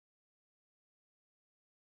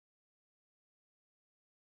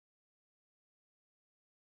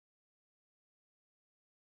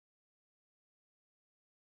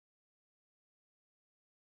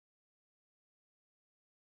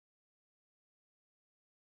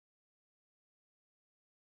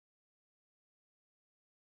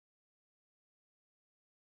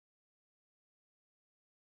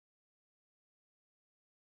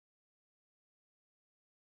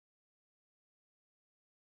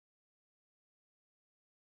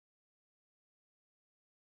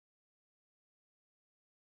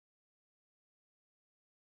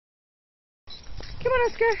Come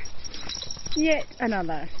on, Oscar. Yet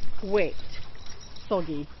another wet,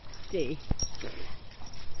 soggy day.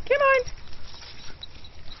 Come on.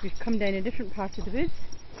 We've come down a different part of the woods.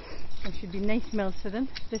 There should be nice mills for them.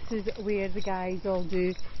 This is where the guys all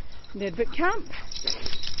do their boot camp,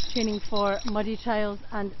 training for muddy trials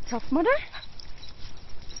and tough mudder.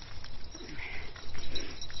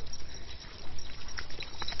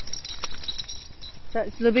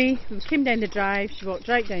 That's Libby. We came down the drive, she walked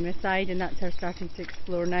right down my side, and that's her starting to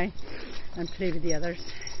explore now and play with the others.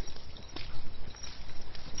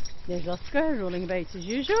 There's Oscar rolling about as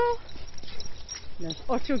usual. There's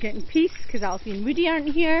Otto getting peace because Alfie and Woody aren't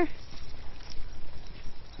here.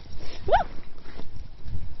 Woo!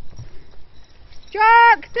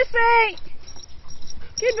 Jock, this way!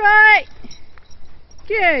 Good boy!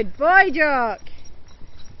 Good boy, Jock!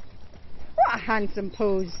 What a handsome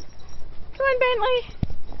pose! Come on,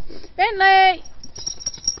 Bentley! Bentley!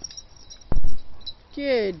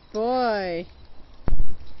 Good boy!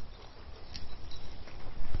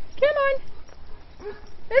 Come on!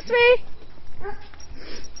 This way!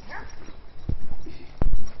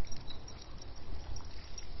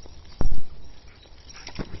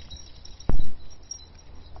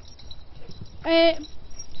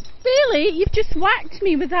 Bailey, you've just whacked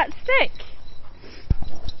me with that stick.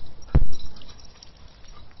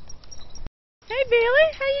 Hey Bailey,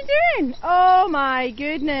 how you doing? Oh my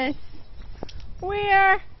goodness.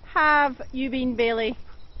 Where have you been, Bailey?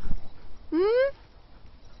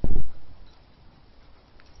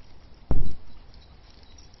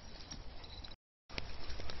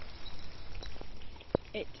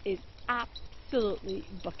 It is absolutely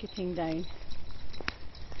bucketing down.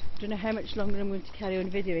 I don't know how much longer I'm going to carry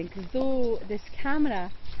on videoing, because though this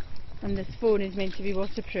camera and this phone is meant to be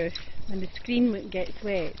waterproof and the screen gets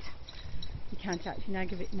wet, you can't actually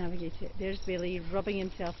navigate it. There's Bailey rubbing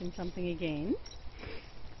himself in something again.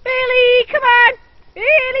 Bailey, come on!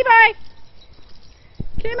 Bailey boy!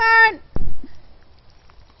 Come on!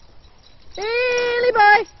 Bailey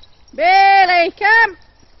boy! Bailey, come!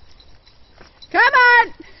 Come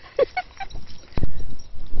on!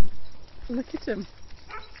 Look at him.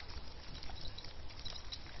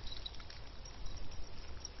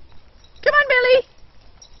 Come on, Billy!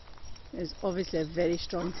 There's obviously a very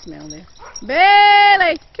strong smell there.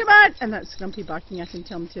 Billy! Come on! And that's Grumpy barking at him,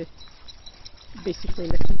 telling him to basically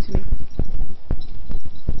listen to me.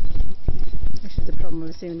 This is the problem I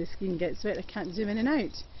was saying, when the screen gets wet I can't zoom in and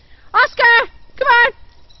out. Oscar! Come on!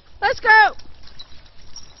 Let's go!